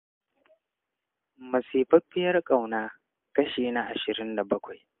Masifaffiyar ƙauna kashi na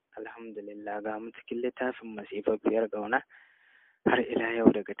 27. Alhamdulillah, ga mu cikin littafin Masifaffiyar ƙauna har ila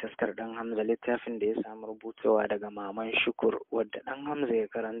yau daga taskar ɗan Hamza, littafin da ya samu rubutowa daga Maman Shukur wadda ɗan Hamza ya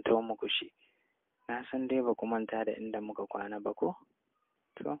karanto muku shi. Na san dai ba ku manta da inda muka kwana ba ko?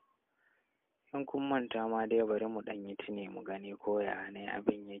 To, in kun manta ma dai bari mu ɗan yi tuni mu gani ko ya ne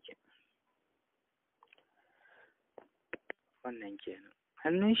abin yake. Wannan kenan.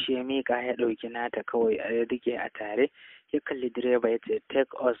 Hannun shi ya miƙa ya ɗauki nata kawai a rike a tare, ya kalli direba ya ce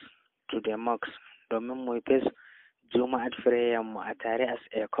take us to the mosque domin mu fes juma'at prayer mu a tare as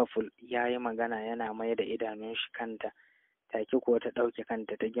a couple. Ya yi magana yana mai da idanun shi kanta, take ko ta ɗauke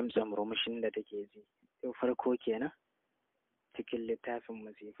kanta ta gimtsa murmushin da take ji. Yau farko kenan cikin littafin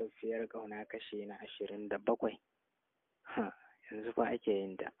Masifaffiyar ƙauna kashi na 27. Yanzu fa ake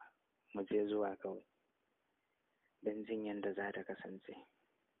yin ta, mu je zuwa kawai don jin yadda za ta kasance.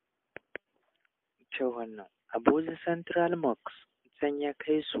 Kyau wannan. Abuja Central Mosque can ya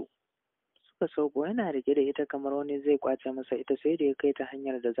kai su. Suka sauko yana rike da ita kamar wani zai kwace masa ita, sai da ya kai ta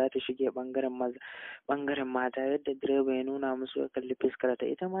hanyar da za ta shige ɓangaren mata, yadda direba ya nuna musu ya kalli fuskar ta,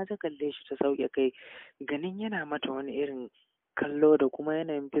 ita ma ta kalle shi ta sauke kai, ganin yana mata wani irin kallo da kuma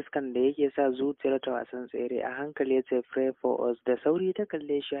yanayin fuskan da yake sa zuciyar ta wasan tsere. A hankali ya ce pray for us. Da sauri ta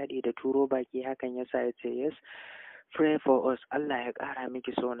kalle shi haɗi da turo baki, hakan ya sa ya ce yes, pray for us. Allah ya ƙara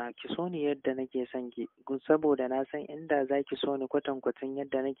miki sona, ki so ni yadda nake son ki, saboda na san inda za ki so ni kwatankwacin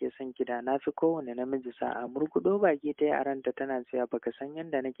yadda nake son ki da na fi kowane namiji sa'a. Murkuɗo baki ta yi a ranta tana cewa baka san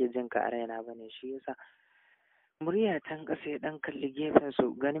yadda nake jin ka a raina ba ne, shi yasa. Murya can ƙasa ya ɗan kalli gefen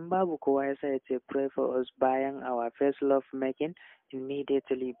su, ganin babu kowa yasa ya ce pray for us bayan our first love making,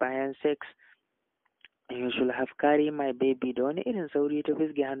 immediately bayan sex you should have carry my baby. Da wani irin sauri ta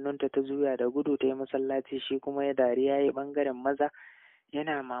fisge hannunta ta juya da gudu ta yi masallaci, shi kuma ya dariya ya yi ɓangaren maza,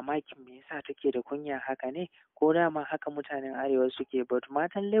 yana mamakin me yasa take da kunya haka ne, ko dama haka mutanen arewa suke, but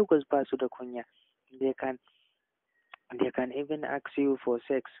matan Lagos ba su da kunya. They can even ask you for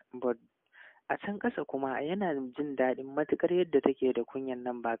sex, but a can ƙasa kuma yana jin daɗin matuƙar yadda take da kunyan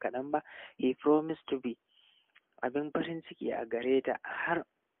nan ba kaɗan ba. He promised to be abin farin ciki a gare ta har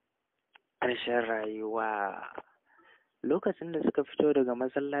ƙarshen rayuwa. Lokacin da suka fito daga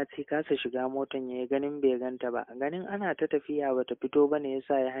masallaci, kasa shiga motan ya yi, ganin bai ganta ba, ganin ana ta tafiya bata fito ba ne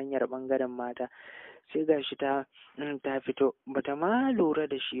yasa ya hanyar ɓangaren mata. Sai gashi ta fito, bata ma lura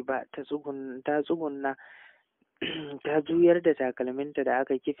da shi ba, ta tsugunna ta juyar da takalminta da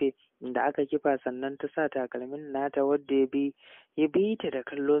aka kifa, sannan ta sa takalmin nata wadda ya bi ta da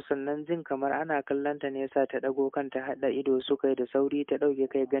kallo, sannan jin kamar ana kallonta ne yasa ta ɗago kanta, haɗa ido suka yi, da sauri ta ɗauke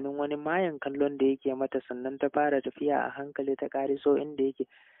kai ganin wani mayan kallon da yake mata, sannan ta fara tafiya a hankali ta ƙariso inda yake.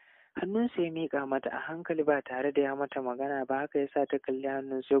 Hannunsa ya miƙa mata a hankali ba tare da ya mata magana ba, haka yasa ta kalli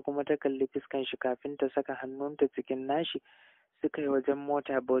hannun, sai kuma ta kalli fuskan shi kafin ta saka hannunta cikin nashi. Suka yi wajen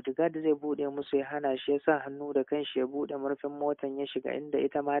mota, bodyguard zai buɗe musu ya hana shi, ya sa hannu da kanshi ya buɗe murfin motan ya shiga inda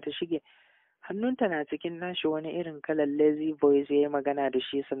ita ma ta shige. Hannunta na cikin nashi, wani irin kalan lazy voice ya yi magana da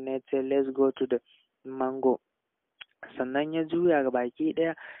shi, sannan ya ce let's go to the mango. Sannan ya juya ga baki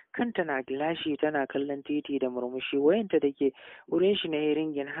ɗaya, kanta na gilashi tana kallon titi da murmushi, wayanta da ke wurin shi na yi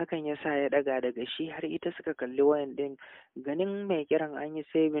ringin, hakan ya sa ya ɗaga daga shi har ita suka kalli wayan ɗin, ganin mai kiran an yi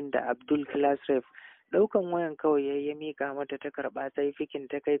saving da Abdul class ref. Ɗaukan wayan kawai ya miƙa mata, ta karɓa ta yi fikin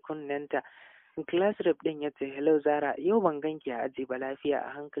ta kai kunnenta. Class rep ɗin ya ce hello Zara, yau ban ganki a aji ba, lafiya?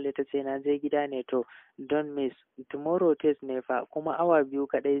 A hankali ta ce na je gida ne. To don't miss, tomorrow test ne fa, kuma awa 2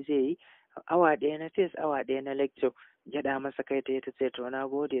 kaɗai zai yi, awa 1 na test, awa 1 na lecture. Gyaɗa masa kai ta ce to na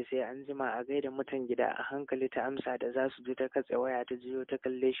gode, sai an jima, a gaida mutan gida. A hankali ta amsa da za su ji, ta katse waya ta jiyo ta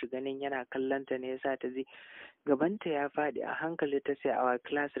kalle shi, ganin yana kallonta ne yasa ta ji gabanta ya faɗi. A hankali ta ce our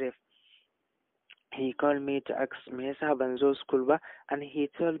class rep he called me to ask me yasa ban zo school ba, and he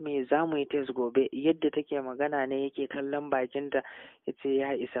told me za mu yi test gobe. Yadda take magana ne yake kallon bakinta, ya ce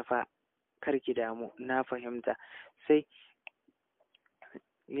ya isa fa, kar ki damu, na fahimta. Sai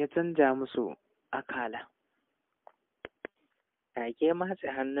ya canja musu akala, take matse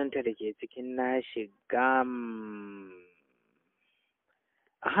hannunta da ke cikin nashi gam.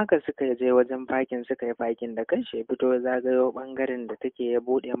 A haka suka je wajen fakin, suka yi fakin, da kanshi ya fito zagayo bangaren da take, ya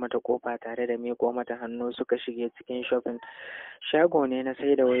buɗe mata kofa tare da miƙo mata hannu, suka shige cikin shopping. Shago ne na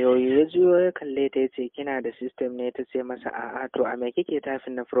sai da wayoyi. Ya juyo ya kalle ta, ya ce kina da system ne? Ta ce masa a'a. To a me kike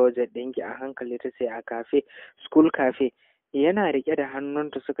tafin na project ɗinki? A hankali ta ce a cafe, school cafe. Yana rike da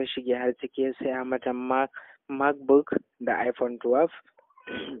hannunta suka shige har ciki, ya saya mata MacBook da iPhone 12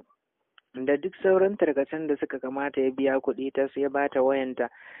 da duk sauran tarkacen da suka kamata. Ya biya kuɗi ta sai ba ta wayanta.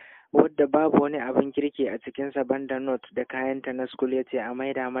 wadda babu wani abin kirki a cikinsa banda note da kayanta na school. Ya ce a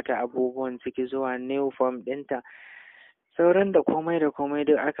maida mata abubuwan ciki zuwa new form ɗinta. Sauran da komai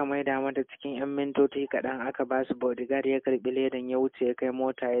duk aka maida mata cikin 'yan mintoci kaɗan. Aka ba su bodyguard, ya karɓi ledan ya wuce ya kai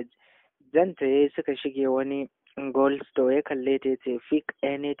mota. Ya janta ya suka shige wani gold store. Ya kalle ta, ya ce pick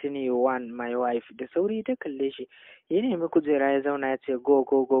anything you want my wife. Da sauri ta kalle shi, ya nemi kujera ya zauna. Ya ce go.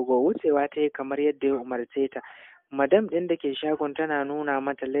 Wucewa ta yi kamar yadda ya umarce ta. Madam ɗin da ke shagon tana nuna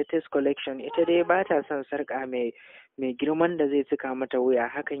mata latest collection. Ita dai ba ta son sarƙa mai girman da zai cika mata wuya.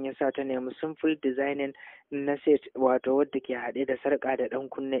 Hakan ya sa ta nemi simple designing na set, wato wadda ke haɗe da sarƙa da ɗan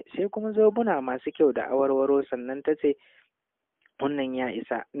kunne, sai kuma zobuna masu kyau da awarwaro. Sannan ta ce wannan ya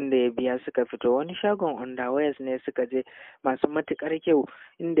isa. Inda ya biya suka fito. Wani shagon underwears ne suka je masu matuƙar kyau.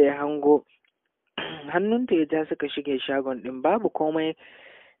 Inda ya hango hannunta ya ja suka shige shagon ɗin. Babu komai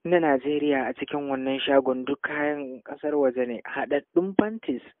na Najeriya a cikin wannan shagon, duk kayan ƙasar waje ne. Haɗaɗɗun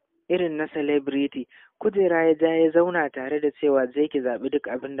panties irin na celebrity. Kujera ya ja ya zauna tare da cewa zai ki zaɓi duk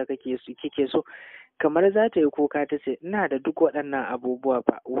abin da kike so. Kamar za ta yi kuka ta ce ina da duk waɗannan abubuwa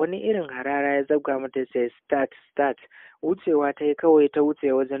fa. Wani irin harara ya zabga mata, sai start. Wucewa ta yi kawai, ta wuce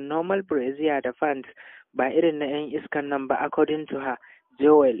wajen normal brazier da pants, ba irin na 'yan iskan nan ba according to her.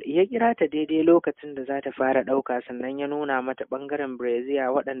 Joel ya kira ta daidai lokacin da za ta fara ɗauka, sannan ya nuna mata ɓangaren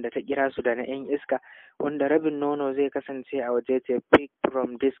brazier waɗanda ta kira su da na 'yan iska, wanda rabin nono zai kasance a waje. ce pick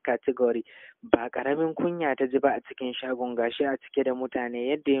from this category. Ba ƙaramin kunya ta ji ba a cikin shagon, gashi a cike da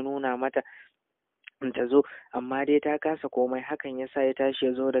mutane. Yadda ya nuna mata ta zo, amma dai ta kasa komai. Hakan ya sa ya tashi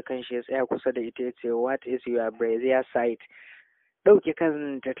ya zo da kanshi ya tsaya kusa da ita. Ya ce what is your brazier size? Ɗauke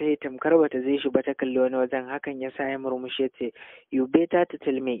kanta ta yi tamkar bata zai shi ba, ta kalli wani wajen. Hakan ya sa ya murmushe, ce you better to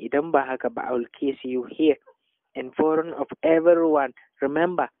tell me, idan ba haka ba I will kiss you here in front of everyone.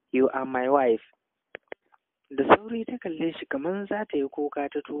 Remember, you are my wife. Da sauri ta kalle shi kamar za ta yi kuka,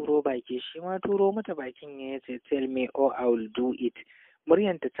 ta turo baki. Shi ma turo mata bakin ya ce tell me or I will do it.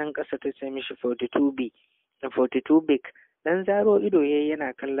 Muryanta can ƙasa ta ce mishi 42 big. Dan zaro ido yayi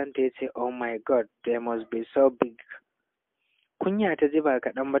yana kallon ta. Ya ce oh my god, they must be so big. Kunya ta ji ba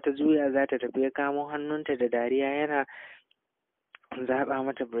kaɗan ba, ta juya za ta tafi. Ya kamo hannunta da dariya, yana zaɓa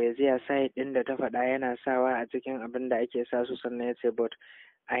mata brazier side ɗin da ta faɗa, yana sawa a cikin abin da ake sa su. Sannan ya ce but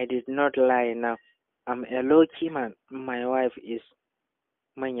I did not lie now. I'm a lucky man. My wife is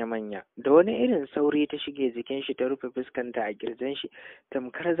manya. Da wani irin sauri ta shige jikin shi, ta rufe fuskanta a kirjin shi,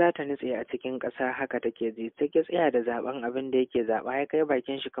 tamkar za ta nutse a cikin ƙasa. Haka take ji. Ta ki tsaya da zaben abin da yake zaɓa. Ya kai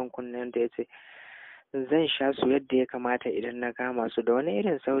bakin shi kan kunnen ta. Ya ce zan sha su yadda ya kamata idan na kama su. Da wani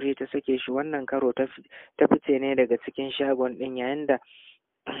irin sauri ta sake shi. Wannan karo ta fice ne daga cikin shagon ɗin. Yayin da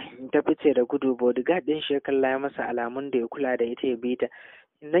ta fice da gudu, bodyguard ɗin shi ya kalla, ya masa alamun da ya kula da ita ya bi ta.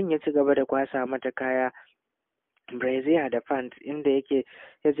 Nan ya ci gaba da kwasa mata kaya, brazier da pants. Inda yake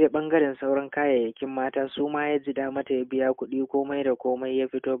ya je bangaren sauran kayayyakin mata, su ma ya ji da mata, ya biya kuɗi komai da komai. Ya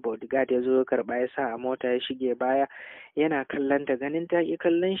fito, bodyguard ya zo ya karɓa, ya sa a mota ya shige baya. Yana kallon ta, ganin ta ki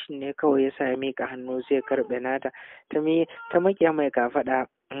kallon shi ne kawai, ya sa ya miƙa hannu sai karɓe nata. ta maƙiya mai kafaɗa.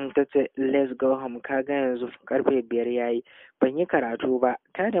 Ta ce let's go home, ka ga yanzu karfe 5 yayi, ban yi karatu ba.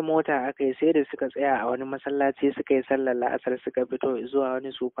 Ta da mota aka yi, sai da suka tsaya a wani masallaci suka yi sallar la'asar, suka fito zuwa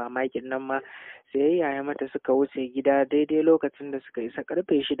wani supermarket. Nan ma sayayya ya mata, suka wuce gida daidai lokacin da suka isa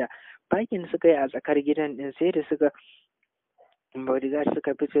karfe 6. Parking suka yi a tsakar gidan din. Sai da suka bodyguard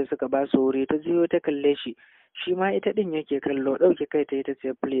suka fice, suka ba su wuri. Ta jiyo ta kalle shi, shi ma ita din yake kallo. Ɗauke kai ta yi, ta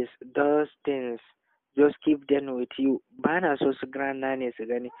ce please those things just keep them with you. Ba na so su grana ne su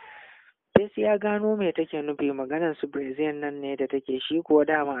gani. sai ya gano me take nufi. Maganar su brazier nan ne da take. Shi kuwa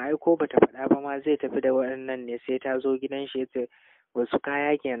dama ai ko bata faɗa ba ma zai tafi da waɗannan ne sai ta zo gidan shi. Ta wasu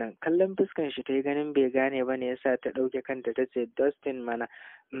kaya kenan. Kallon fuskan shi ta yi, ganin bai gane ba ne yasa ta ɗauke kanta. Ta ce Dustin mana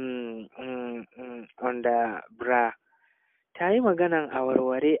on the bra. Ta yi maganan a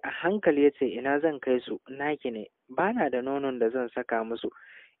warware a hankali. Ya ce ina zan kai su, naki ne, ba na da nonon da zan saka musu.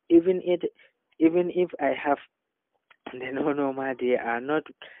 Even if I have the nono ma, they are not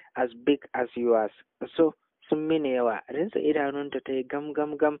as big as yours, so sun mini yawa. Rinsa idanunta ta yi gam.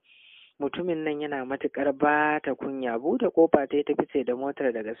 Mutumin nan yana matuƙar ba ta kunya. Buɗe ƙofa ta yi, ta fice da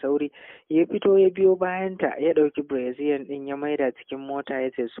motar daga sauri. Ya fito ya biyo bayanta, ya ɗauki brazier ɗin ya maida cikin mota. Ya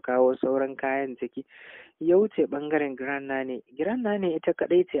ce su kawo sauran kayan ciki. Ya wuce ɓangaren Grand Nane ita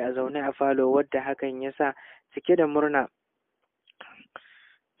kaɗai ce a zaune a falo, wadda hakan ya sa cike da murna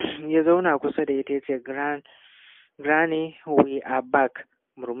ya zauna kusa da ita. Ya ce Granny, we are back.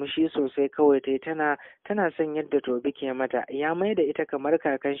 Murmushi sosai kawai ta yi, tana son yadda Tobi ke mata. Ya mai da ita kamar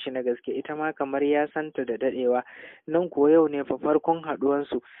kakan shi na gaske, ita ma kamar ya santa da dadewa. Nan kuwa yau ne fa farkon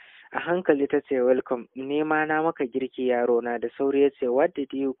haduwansu. A hankali ta ce welcome, ni ma na maka girki yaro na. Da sauri ya ce what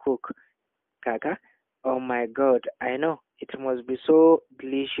did you cook kaka? Oh my god, I know it must be so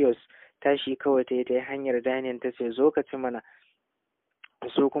delicious. Tashi kawai ta yi hanyar dining ta ce zo ka ci mana.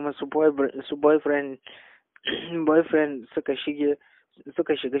 Su kuma su boyfriend suka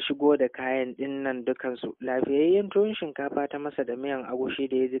shigo da kayan din nan dukansu. Lafiyayyen tuwon shinkafa ta masa da miyan agushi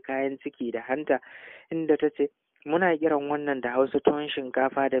da ya ji kayan ciki da hanta, inda ta ce muna kiran wannan da Hausa tuwon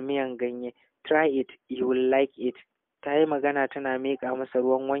shinkafa da miyan ganye. Try it, you will like it. Ta yi magana tana miƙa masa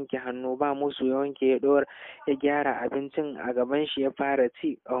ruwan wanke hannu. Ba musu ya wanke, ya ɗora, ya gyara abincin a gaban shi ya fara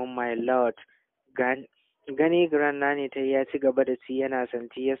ci. Oh my lord, gani Grandnani ta ya ci gaba da ci yana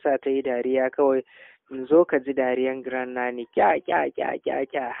santi, ya sa ta yi dariya kawai. Zo ka ji dariyan Grandnani, kya kya kya kya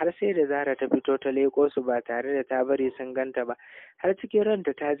kya, har sai da Zara ta fito ta leƙo su ba tare da ta bari sun ganta ba. Har cikin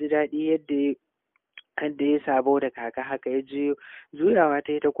ranta ta ji daɗi yadda ya sabo da kaka. Haka ya juyawa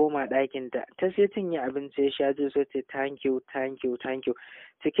ta yi ta koma ɗakinta. Ta sai cinye abinci ya sha juice ce thank you thank you thank you.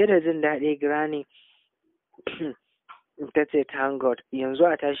 Cike da jin daɗi Granny ta ce thank God, yanzu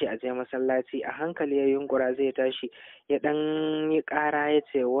a tashi a je masallaci. A hankali ya yunkura zai tashi, ya ɗan yi ƙara ya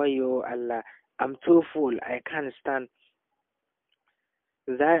ce wayo Allah, I'm too full, I can't stand.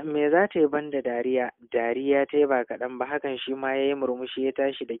 Me za ta yi banda dariya ta yi ba kaɗan ba. Hakan shi ma ya yi murmushi, ya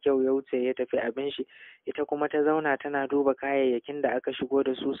tashi da kyau ya wuce ya tafi abin shi. Ita kuma ta zauna tana duba kayayyakin da aka shigo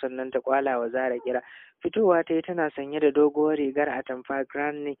da su, sannan ta kwala wa Zara kira. Fitowa ta yi tana sanye da doguwar rigar atamfa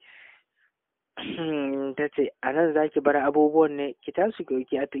Granny. Ta ce a nan za ki bar abubuwan ne, ki tashi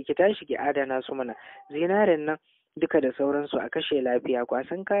ki adana su mana. Zinarin nan duka da sauransu a kashe lafiya.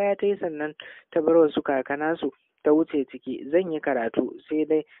 Kwasan kaya ta yi sannan ta bar wasu kakana su ta wuce ciki. Zan yi karatu. Sai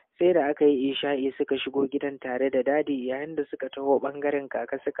da aka yi isha'i suka shigo gidan tare da dadi. Yayin da suka taho bangaren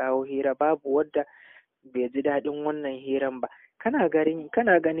kaka suka hau hira, babu wadda bai ji daɗin wannan hiran ba. Kana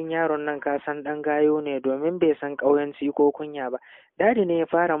ganin yaron nan ka san ɗan gayo ne, domin bai san ƙauyanci ko kunya ba. Dadi ne ya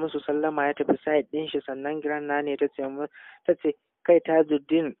fara musu sallama ya tafi side ɗin shi, sannan Grandnani ta ce kai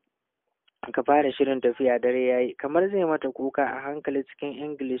Tajuddin ka fara shirin tafiya, dare yayi. Kamar zai mata kuka, a hankali cikin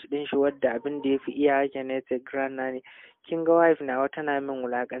English ɗin shi wadda abin da ya fi iya yake ne ce Grandnani, kin ga wife nawa tana min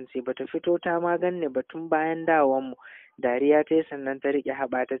wulakanci, bata fito ta ma ganni ba tun bayan dawon mu. Dariya ta yi sannan ta riƙe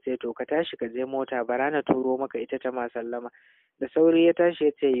haɓa ta ce to ka tashi ka je mota, bara na turo maka ita ta ma sallama. Da sauri ya tashi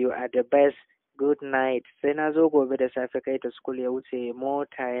ya ce you are the best, good night, sai na zo gobe da safe kai ta school. Ya wuce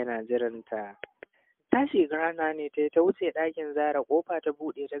mota yana jiranta. Tashi rana ne ta wuce ɗakin Zara, ƙofa ta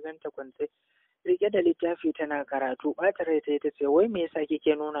buɗe ta ganta kwance rike da littafi tana karatu. Ɓata rai ta ce wai me yasa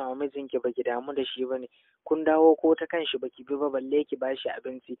kike nuna wa mijinki baki damu da shi bane? Kun dawo ko ta kanshi baki bi ba, balle ki bashi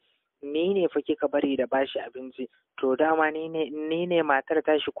abinci. Ni ne fa kika bari da bashi abinci? To dama ni ne matar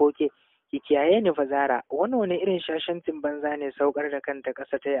tashi ko ke? Ki kiyaye ni fa Zara, wani irin shashantin banza ne. Saukar da kanta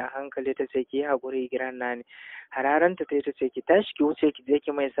ƙasa ta yi a hankali ta ce ki yi haƙuri Grandnani. Hararanta ta ce ki tashi ki wuce ki je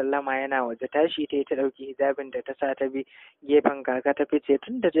ki mai sallama yana waje. Tashi ta yi ta ɗauki hijabin da ta sa ta bi gefen kaka ta fice.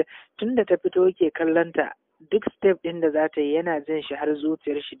 Tunda ta fito ke kallonta, duk step ɗin da za ta yi yana jin shi har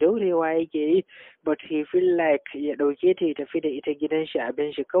zuciyar shi daurewa yake yi, but he feel like ya ɗauke ta ya tafi da ita gidan shi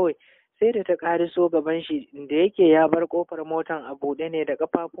abin shi kawai. Sai da ta ƙariso gaban shi, da yake ya bar ƙofar motan a buɗe ne da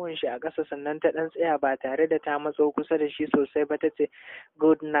ƙafafuwan shi a ƙasa, sannan ta ɗan tsaya ba tare da ta matso kusa da shi sosai ba. Ta ce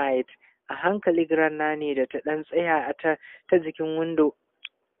good night. A hankali Grandnani da ta ɗan tsaya ta jikin windo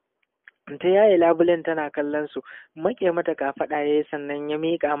ta yaye labulen tana kallon su. Maƙe mata kafaɗa ya yi, sannan ya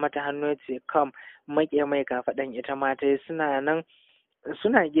miƙa mata hannu ya ce come. Maƙe mai kafaɗan ita ma ta yi.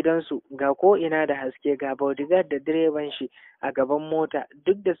 Suna gidansu, ga ko ina da haske, ga bodyguard da direban shi a gaban mota.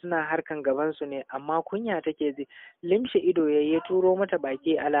 Duk da suna harkan gabansu ne, amma kunya take ji. Limshe ido ya turo mata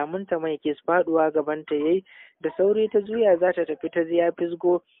baki, alamunta mai kes faduwa gabanta yayi. Da sauri ta juya za ta tafi, ta ji ya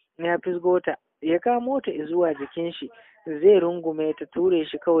fisgo ta, ya kamo ta zuwa jikin shi zai rungume ta, ture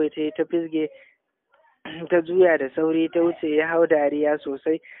shi kawai ta fisge. Ta juya da sauri ta wuce. Ya hau dariya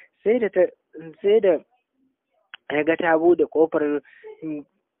sosai. sai da ya ga ta bude kofar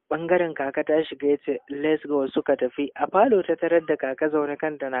bangaren kaka ta shiga ya ce let's go. Suka tafi. A falo ta tarar da kaka zaune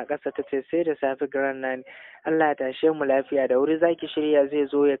kanta na ƙasa. Ta ce sai da safe Grandnani, Allah ya tashe mu lafiya. Da wuri zaki shirya, zai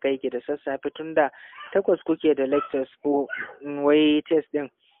zo ya kai ki da sassafe, tunda 8 kuke da lectures ko wai test din.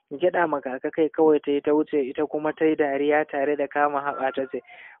 Gyaɗa ma kaka kai kawai ta wuce. Ita kuma ta yi dariya tare da kama haɓa. Ta ce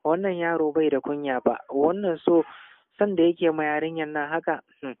wannan yaro bai da kunya ba, wannan san da yake ma yarinyar nan haka.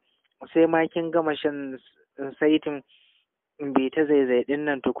 Sai ma kin gama shan saitin bai ta zaizai din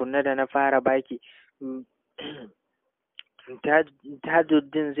nan tukunna da na fara baki.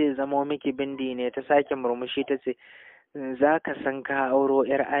 Tajuddin zai zamo miki bindi ne. Ta sake murmushi ta ce za ka san ka auro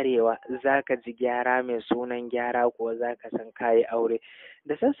 'yar arewa, za ka ji gyara mai sunan gyara kuwa za ka san ka yi aure.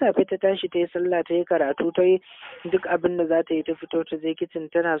 Da sassafe ta tashi ta yi sallah, ta yi karatu, ta yi duk abin da za ta yi, ta fito ta je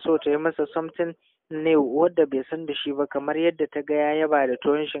kicin, tana so ta yi masa something new wadda bai san da shi ba, kamar yadda ta ga ya yaba da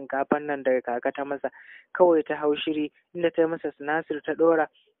tuwon shinkafan nan daga kaka ta masa. Kawai ta hau shiri, inda ta yi masa sinasir, ta ɗora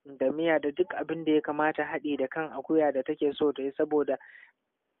da miya da duk abin da ya kamata, haɗi da kan akuya da take so ta yi saboda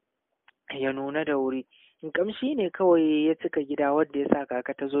ya nuna da wuri. Kamshi ne kawai ya cika gida, wadda ya sa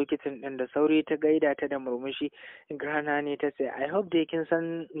kaka ta zo kicin ɗin da sauri, ta gaida ta da murmushi. Grana ne ta ce, I hope dai kin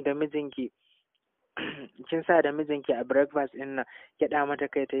san da mijinki kin sa da mijinki a breakfast ɗin nan. Gyaɗa mata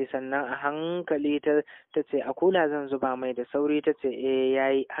kai ta yi, sannan a hankali ta ce, a kula zan zuba mai. Da sauri ta ce,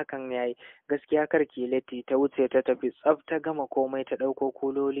 yayi, hakan yayi. Gaskiya kar ki latti. Ta wuce ta tafi tsaf, ta gama komai, ta ɗauko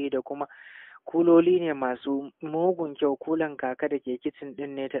kuloli da kuma kuloli ne masu mugun kyau. Kulan kaka da ke kicin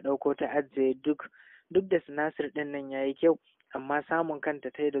ɗin ne ta ɗauko ta ajiye. Duk da sinasir ɗin nan ya yi kyau, amma samun kanta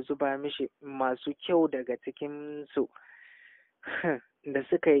ta yi da zuba mishi masu kyau daga cikinsu da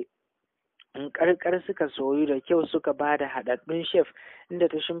suka yi ƙarƙar, suka soyu da kyau, suka ba da haɗaɗɗun shef, inda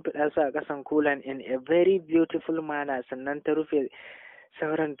ta shimfiɗa su a ƙasan kulan in a very beautiful manner. Sannan ta rufe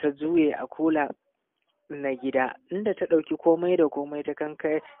sauran, ta juye a kula na gida, inda ta ɗauki komai da komai ta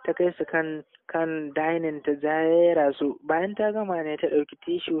kai su kan dining, ta jera su. Bayan ta gama ne ta ɗauki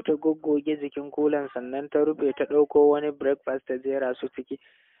tishu ta goggoge jikin kulan, sannan ta rufe, ta ɗauko wani breakfast ta jera su ciki.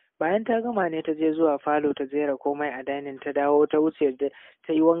 Bayan ta gama ne ta je zuwa falo, ta jera komai a dining, ta dawo ta wuce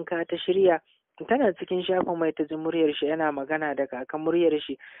ta yi wanka, ta shirya. Tana cikin shafa mai, ta ji muryar shi yana magana da kaka. Muryar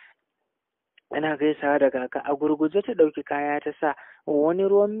shi ana gaisawa da kaka. A gurguje ta ɗauki kaya ta sa, wani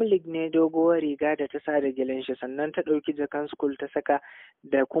ruwan milik ne, doguwar riga da ta sa da gilin shi. Sannan ta ɗauki jakan school ta saka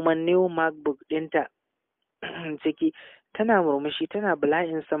da kuma new macbook ɗinta ciki. Tana murmushi, tana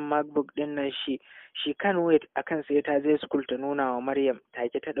bala'in son macbook ɗin nan. She can wait akan sai ta je school ta nuna wa Maryam.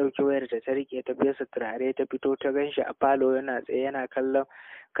 Take ta ɗauki wayar ta rike, ta fesa turare, ta fito ta ganshi a falo yana tsaye yana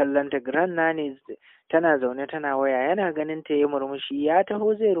kallon ta. Grandma ne tana zaune tana waya, yana ganin ta yi murmushi, ya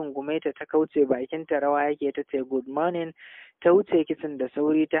taho zai rungume ta, ta kauce, bakin ta rawa yake. Ta ce good morning. Ta wuce kitchen da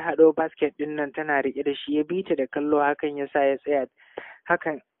sauri, ta haɗo basket ɗin nan tana riƙe da shi. Ya bi ta da kallo, hakan ya sa ya tsaya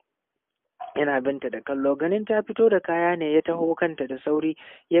hakan yana binta da kallo. Ganin ta fito da kaya ne, ya taho kanta da sauri,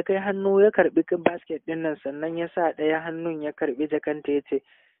 ya kai hannu ya karbi basket ɗin nan, sannan ya sa ɗaya hannun ya karbi jakanta. Ya ce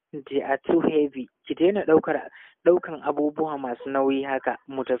they are too heavy, ki daina ɗaukan abubuwa masu nauyi haka,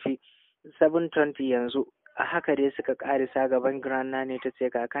 mu tafi 7:20 yanzu. A haka dai suka ƙarisa gaban Grandma ne. Ta ce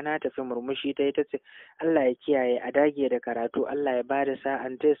kaka na tafi. Murmushi ta yi, ta ce Allah ya kiyaye, a dage da karatu, Allah ya bada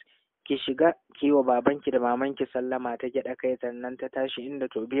sa'an test. Ki shiga ki wa babanki da mamanki sallama. Ta gyaɗa kai, sannan ta tashi, inda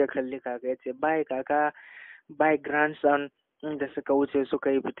Tobi ya kalli kaka ya ce bye kaka, bye grandson. Inda suka wuce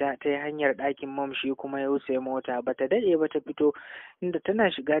suka yi fita, ta yi hanyar ɗakin mom, shi kuma ya wuce mota. Bata daɗe ba ta fito, inda tana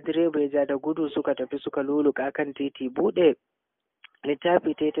shiga direba ya ja da gudu, suka tafi suka luluka kan titi. Buɗe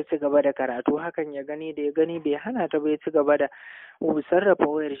littafi ta ci gaba da karatu. Hakan ya gani, da ya gani bai hana ta bai ci gaba da sarrafa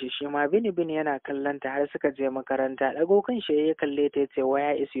wayar shi ma bini yana kallon ta har suka je makaranta. Ɗago kan shi ya kalle ta, ce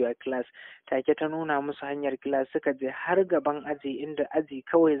where is your class? Take ta nuna musu hanyar class. Suka je har gaban aji, inda aji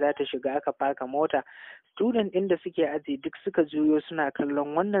kawai za ta shiga. Aka faka mota. Student ɗin da suke aji duk suka juyo suna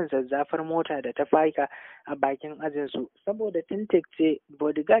kallon wannan zazzafar mota da ta faka a bakin ajinsu. Saboda tintek ce,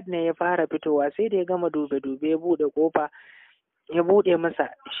 bodyguard ne ya fara fitowa. Sai da ya gama dube-dube ya buɗe kofa, ya buɗe masa,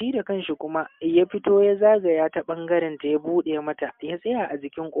 shi da kanshi kuma ya fito ya zagaya ta ɓangaren ta, ya buɗe mata, ya tsaya a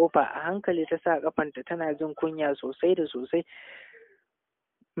jikin ƙofa. A hankali ta sa ƙafanta, tana jin kunya sosai da sosai.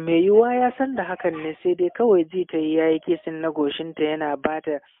 Mai yiwuwa ya san da hakan ne, sai dai kawai ji ta yi yayi kisin na goshinta, yana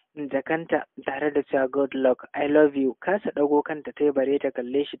bata jakanta tare da cewa good luck, I love you. Kasa ɗago kanta ta yi bare ta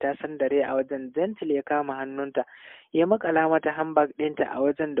kalle shi, ta san dare a wajen. Gentle ya kama hannunta, ya makala mata handbag ɗinta a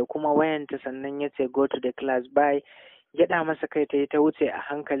wajen da kuma wayanta, sannan ya ce go to the class, bye. Gyaɗa masa kai ta yi, ta wuce a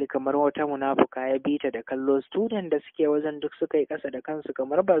hankali kamar wata munafuka. Ya bi ta da kallo. Student da suke wajen duk suka yi ƙasa da kansu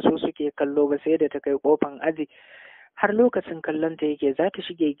kamar ba su suke kallo ba. Sai da ta kai ƙofan aji, har lokacin kallon ta yake. Za ta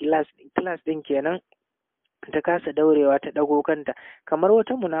shige class ɗin kenan, ta kasa daurewa, ta ɗago kanta kamar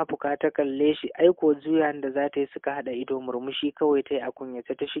wata munafuka ta kalle shi. Aiko juya da za ta yi suka haɗa ido. Murmushi kawai ta yi a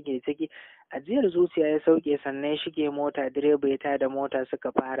kunyace, ta shige ciki. Ajiyar zuciya ya sauke, sannan ya shige mota. Direba ya tada mota, suka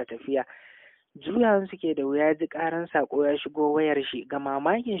fara tafiya. Juyawan suke da wuya, ji karan sako ya shigo wayar shi. Ga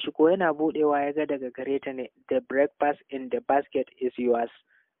mamakin shi ko yana budewa ya ga daga gare ta ne. The breakfast in the basket is yours.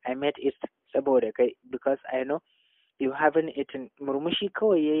 I made it saboda kai, because I know you haven't eaten. Murmushi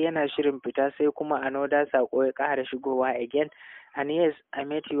kawai yayi yana shirin fita, sai kuma another sako ya ƙara shigowa again. And yes, I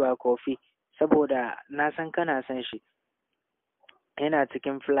made your coffee saboda na san kana son shi. Yana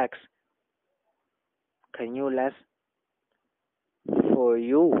cikin flask. Can you last? for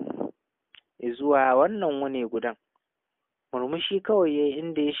you zuwa wannan wuni gudan. Murmushi kawai yayi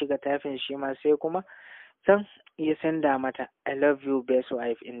inda ya shiga tafin shi ma sai kuma can ya senda mata I love you best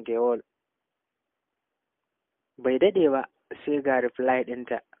wife in the world. Bai dade ba sai ga reply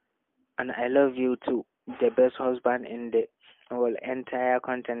ɗinta and I love you too, the best husband in the whole entire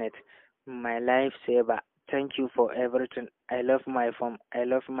continent, my life saver. Thank you for everything. I love my phone. I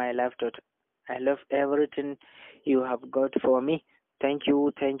love my laptop. I love everything you have got for me. Thank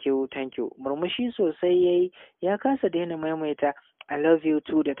you, thank you, thank you. Murmushi sosai yayi, ya kasa daina maimaita I love you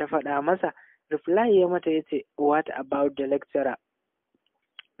too da ta faɗa masa. Reply ya mata yace what about the lecturer?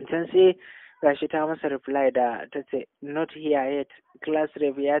 Can sai gashi ta masa reply da ta ce not here yet, class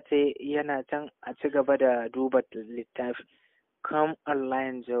rep ya ce yana can a ci gaba da duba littafi. Come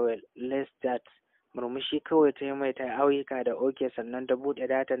online Joel, let's start. Murmushi kawai ta yi mai ta auyuka da oke sannan ta buɗe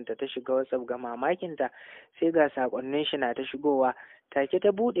datanta ta shiga WhatsApp ga mamakinta sai ga sakonnin shi na ta shigowa. Take ta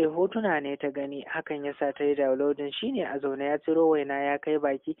buɗe hotuna ne ta gani, hakan ya sa ta yi downloading. Shi ne a zaune ya ciro waina ya kai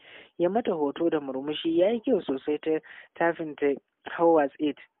baki ya mata hoto da murmushi ya yi kyau sosai. Ta tafin ta how was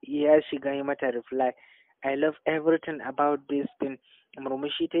it ya shiga yi mata reply I love everything about this thing.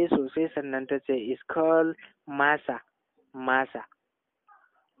 Murmushi ta yi sosai sannan ta ce it's called masa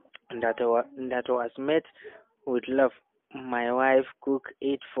that was made with love. My wife cook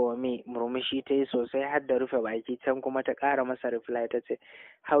it for me. Murmushi ta yi sosai har da rufe baki. Can kuma ta ƙara masa reply ta ce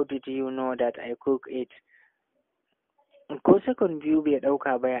how did you know that I cook it? Ko second biyu bai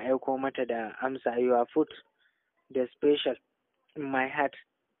ɗauka ba ya aiko mata da amsa your food the special in my heart,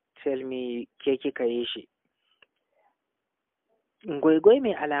 tell me ke kika yi shi. Gwaigwai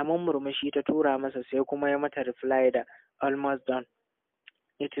mai alamun murmushi ta tura masa sai kuma ya mata reply da almost done.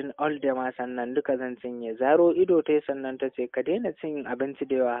 Eating all da ma sannan duka zan cinye. Zaro ido ta yi sannan ta ce ka daina cin abinci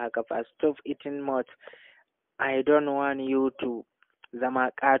da yawa haka fa, stop eating much. I don't want you to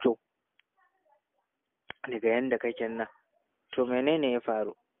zama ƙato daga yanda kake nan. To menene ya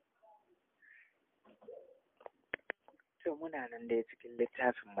faru? To muna nan dai cikin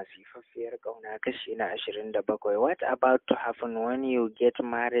littafin Masifaffiyar Kauna kashi na 27. What about to happen when you get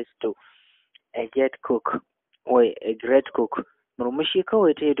married to a great cook? A great cook. Murmushi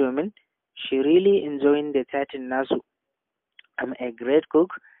kawai ta yi domin she really enjoying the chatting nasu. I'm a great cook?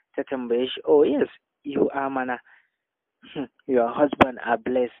 Ta tambaye shi. Oh yes, you are mana. Your husband are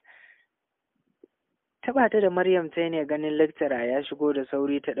blessed. Taba ta da Maryam ta ne ganin lecturer ya shigo da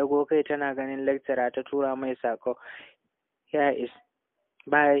sauri ta ɗago kai tana ganin lecturer ta tura mai sako. Here is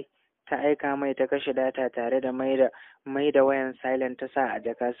bye. Ta aika mai ta kashe data tare da mai da wayan silent ta sa a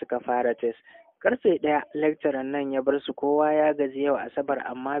jaka suka fara test. Karfe 1 lecturer nan ya bar su kowa ya gaji yau Asabar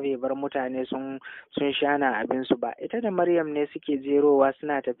amma bai bar mutane sun shana abin su ba. Ita da Maryam ne suke jerowa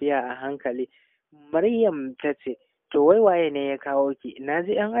suna tafiya a hankali. Maryam ta ce to wai waye ne ya kawo ki? Na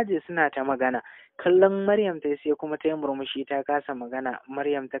ji yan aji suna ta magana. Kallon Maryam ta sai kuma ta yi murmushi ta kasa magana.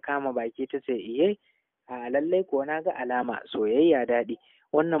 Maryam ta kama baki ta ce iye a lallai ko na ga alama soyayya daɗi.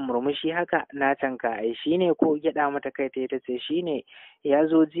 Wannan murmushi haka na tanka ai shine ko gyaɗa mata kai ta ce shine ya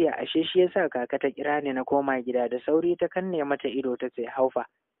zo jiya ashe shi yasa kaka ta kira ni na koma gida. Da sauri ta kanne mata ido ta ce haufa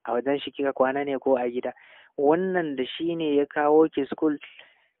a wajen shi kika kwana ne ko a gida? Wannan da shine ya kawo ki school?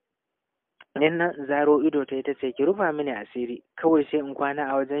 Nan zaro ido ta ce ki rufa mini asiri kawai sai in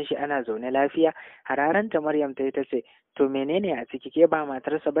kwana a wajen shi ana zaune lafiya. Hararanta Maryam ta ce to menene a ciki, ke ba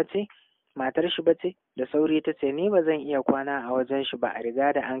matarsa bace? Matar shi bace? Da sauri ta ce ni ba zan iya kwana a wajen shi ba, a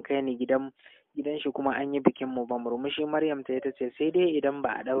riga da an kai ni gidan shi kuma an yi bikin mu ba. Murmushi Maryam ta ce sai dai idan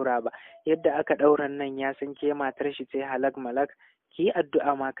ba a daura ba. Yadda aka dauran nan ya san ke matar shi ce halak malak. Ki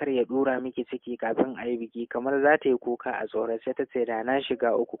addu'a ma kar ya dora miki ciki kafin a yi biki. Kamar za ta yi kuka a tsorace ta ce da na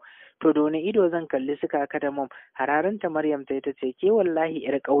shiga uku. To da wani ido zan kalli suka kada mom? Hararanta Maryam ta ce ke wallahi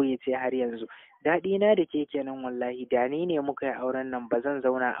yar ƙauye ce har yanzu. Daɗi na da ke kenan wallahi, da ni ne muka yi auren nan ba zan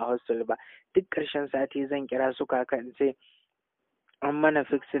zauna a hostel ba. Duk ƙarshen sati zan kira su kaka in ce an mana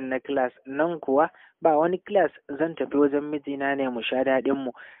fixing na class, nan kuwa ba wani class, zan tafi wajen mijina ne mu sha daɗin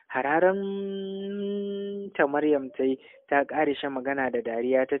mu. Hararan ta Maryam ta yi ta ƙarishe magana da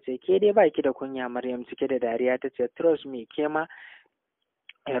dariya ta ce ke dai baki da kunya Maryam. Cike da dariya ta ce trust me, ke ma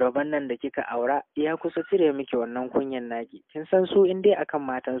Yaroban nan da kika aura ya kusa cire miki wannan kunyan naki. Kin san su in dai akan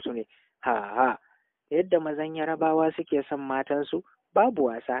matansu ne, ha yadda mazan Yarabawa suke son matansu babu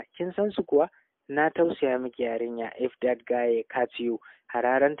wasa. Kin san su kuwa? Na tausaya miki yarinya, if that guy catch you.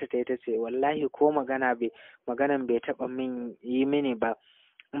 Hararanta ta ce wallahi ko maganan bai taɓa yi mini ba.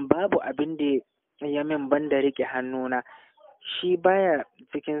 Babu abin da ya min banda rike hannuna. shi baya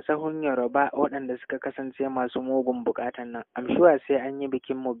cikin sahun Yoruba waɗanda suka kasance masu mugun buƙatan nan. I'm sure sai an yi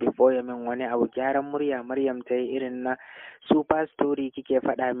bikin mu before ya min wani abu. Gyaran murya Maryam ta yi irin na super story kike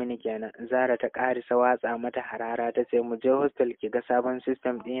faɗa mini kenan. Zara ta ƙarisa watsa mata harara ta ce mu je hostel ki ga sabon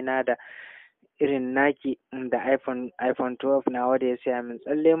system ɗina da irin naki da iPhone 12 nawa da ya siya min.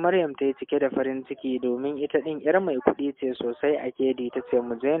 Tsalle Maryam ta yi cike da farin ciki domin ita ɗin yar mai kuɗi ce sosai a kedi. Ta ce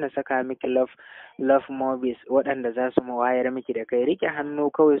mu je na saka miki love movies waɗanda za su wayar miki da kai. Rike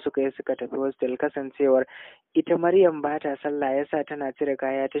hannu kawai suka yi suka tafi hostel, kasancewar ita Maryam ba ta sallah yasa tana cire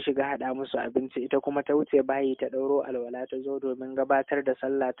kaya ta shiga haɗa musu abinci, ita kuma ta wuce bayi ta ɗauro alwala ta zo domin gabatar da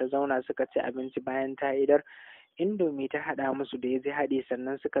sallah. Ta zauna suka ci abinci, bayan ta idar indomi ta haɗa musu da ya ji haɗi,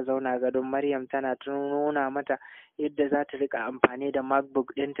 sannan suka zauna gadon. Maryam tana nuna mata yadda za ta rika amfani da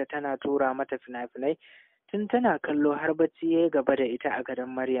macbook ɗinta, tana tura mata fina-finai tun tana kallo har bacci ya gaba da ita a gadon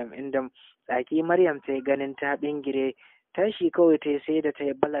Maryam, inda tsaki Maryam ta yi ganin ta bingire. Tashi kawai ta yi sai da ta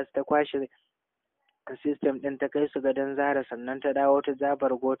yi balas ta kwashe system ɗin ta kai su gadon Zara, sannan ta dawo ta ja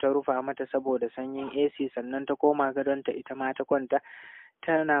bargo ta rufa mata saboda sanyin AC, sannan ta koma gadonta ita ma ta kwanta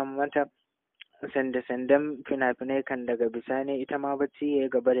tana mata sanda-sandan fina-finai. Kan daga bisani ita ma bacci ya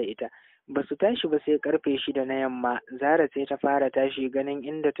gaba da ita. Ba su tashi ba sai karfe 6 na yamma. Zara sai ta fara tashi, ganin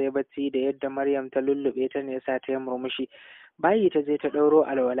inda ta yi bacci da yadda Maryam ta lullube ta ne sa ta yi murmushi. Bayi ta je ta ɗauro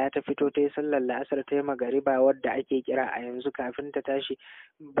alwala ta fito ta yi sallar la'asar, ta yi magariba wadda ake kira a yanzu. Kafin ta tashi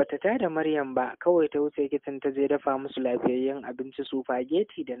bata tada Maryam ba, kawai ta wuce kicin ta je dafa musu lafiyayyen abinci.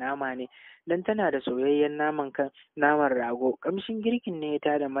 Sufageti da nama ne, dan tana da soyayyen naman rago. Kamshin girkin ne ya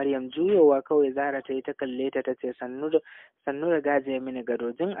tada Maryam. Juyowa kawai Zara ta yi ta kalle ta ce sannu da gaje mini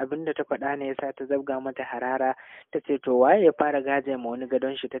gado. Jin abin da ta faɗa ne yasa ta zabga mata harara. Ta ce to waye ya fara gaje ma wani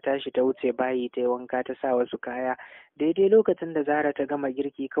gadon shi? Ta tashi ta wuce bayi ta yi wanka ta sa wasu kaya. Daidai lokacin da Zara ta gama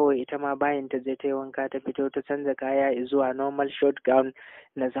girki kawai ita ma bayin ta je ta yi wanka ta fito ta canza kaya zuwa normal short gown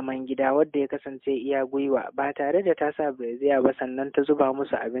na zaman gida wadda ya kasance iya gwiwa, ba tare da ta sa brazier ba. Sannan ta zuba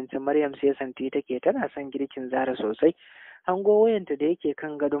musu abinci. Maryam sai santi take, tana son girkin Zara sosai. Hango wayanta da yake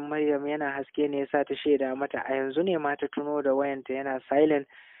kan gadon Maryam yana haske ne yasa ta shaida mata. A yanzu ne ma ta tuno da wayanta yana silent.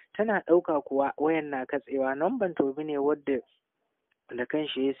 Tana ɗauka kuwa wayan na katsewa. Namban Tobi ne wadda da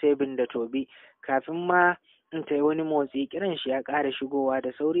kanshi ya sabin da Tobi. Kafin ma in ta yi wani motsi kiran shi ya ƙara shigowa.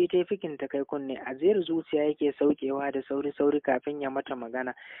 Da sauri ta yi fikin ta kai kunne. Ajiyar zuciya yake saukewa da sauri kafin ya mata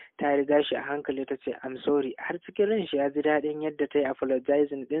magana. Ta riga shi a hankali ta ce I'm sorry. Har cikin ran shi ya ji daɗin yadda ta yi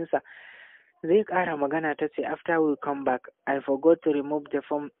apologizing ɗinsa. Zai ƙara magana ta ce after we come back I forgot to remove the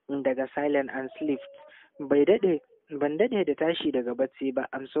phone daga silent and sleep. Ban daɗe da tashi daga bacci ba.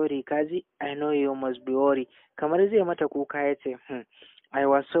 I'm sorry kaji, I know you must be worried. Kamar zai mata kuka ya ce I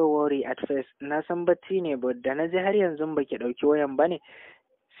was so worried at first. Na san bacci ne, but da na ji har yanzu baki ɗauki wayan ba ne,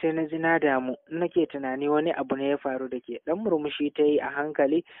 sai na ji na damu. Nake tunani wani abu ne ya faru da ke. Ɗan murmushi ta yi a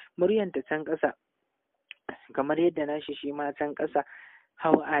hankali, muryanta can ƙasa kamar yadda nashi shi ma can ƙasa.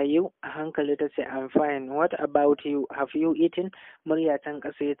 How are you? A hankali ta ce I'm fine. What about you? Have you eaten? Murya can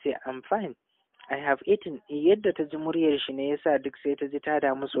ƙasa ya ce I'm fine. I have eaten. Yadda ta ji muryar shi ne yasa duk sai ta ji ta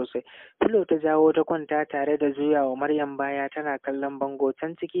damu sosai. Filo ta jawo ta kwanta tare da juyawa Maryam baya, tana kallon bango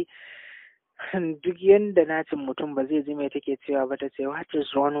can ciki. Duk yanda nacin mutum ba zai ji me take cewa ba. Ta ce what is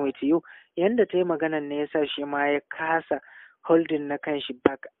wrong with you? Yanda ta yi maganan ne yasa shi ma ya kasa holding na kanshi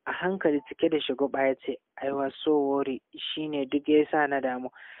back. A hankali cike da shagwaba ya ce I was so worried. Shine duk yasa na damu.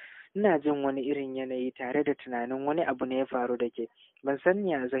 Ina jin wani irin yanayi tare da tunanin wani abu ne ya faru da ke. Ban san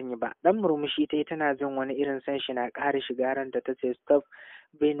ya zan yi ba. Dan murmushi ta yi, tana jin wani irin san shi na ƙara shiga ranta. Ta ce stop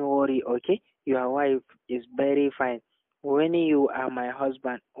being worried, okay? Your wife is very fine. When you are my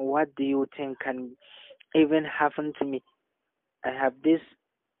husband, what do you think can even happen to me? I have this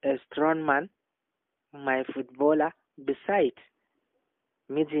a strong man, my footballer, besides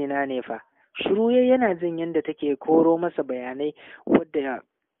mijina ne fa. Shiru yana jin yadda take koro masa bayanai wadda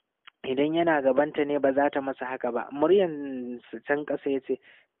idan yana gabanta ne ba za ta masa haka ba. Muryan can ƙasa ya ce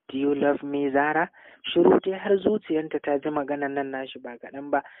do you love me Zara? Shiru ta har zuciyarta ta ji maganan nan nashi ba kaɗan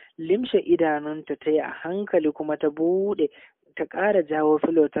ba. Limshe idanunta ta yi a hankali kuma ta buɗe, ta ƙara jawo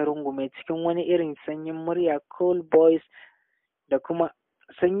filo ta rungume cikin wani irin sanyin murya cool boys da kuma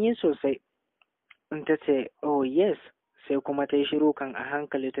sanyi sosai. Ta ce oh yes. Sai kuma ta yi shiru kan a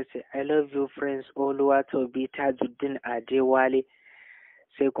hankali ta ce I love you friends Oluwatobi Tajuddin Adewale.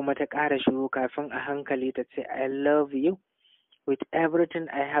 Sai kuma ta ƙara shiru kafin a hankali ta ce I love you with everything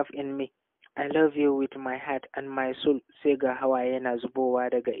I have in me. I love you with my heart and my soul. Sai ga hawaye yana zubowa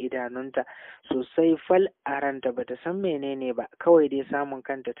daga idanunta sosai fal a ranta. Bata san menene ba, kawai dai samun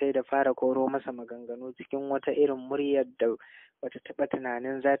kanta ta yi da fara koro masa maganganu cikin wata irin muryar da bata taɓa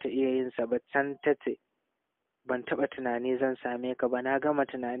tunanin za ta iya yin sa ba. Can ta ce ban taɓa tunani zan same ka ba, na gama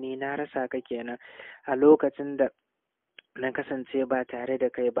tunani na rasa ka kenan a lokacin da na kasance ba tare da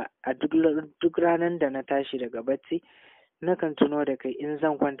kai ba. A duk ranar da na tashi daga bacci nakan tuno da kai, in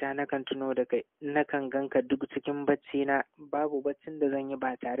zan kwanta nakan tuno da kai, nakan ganka duk cikin bacci na, babu baccin da zan yi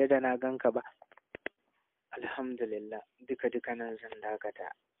ba tare da na ganka ba. Alhamdulillah, duka nan zan dakata,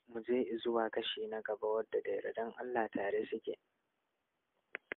 mu je zuwa kashi na gaba wadda da yardan Allah tare suke.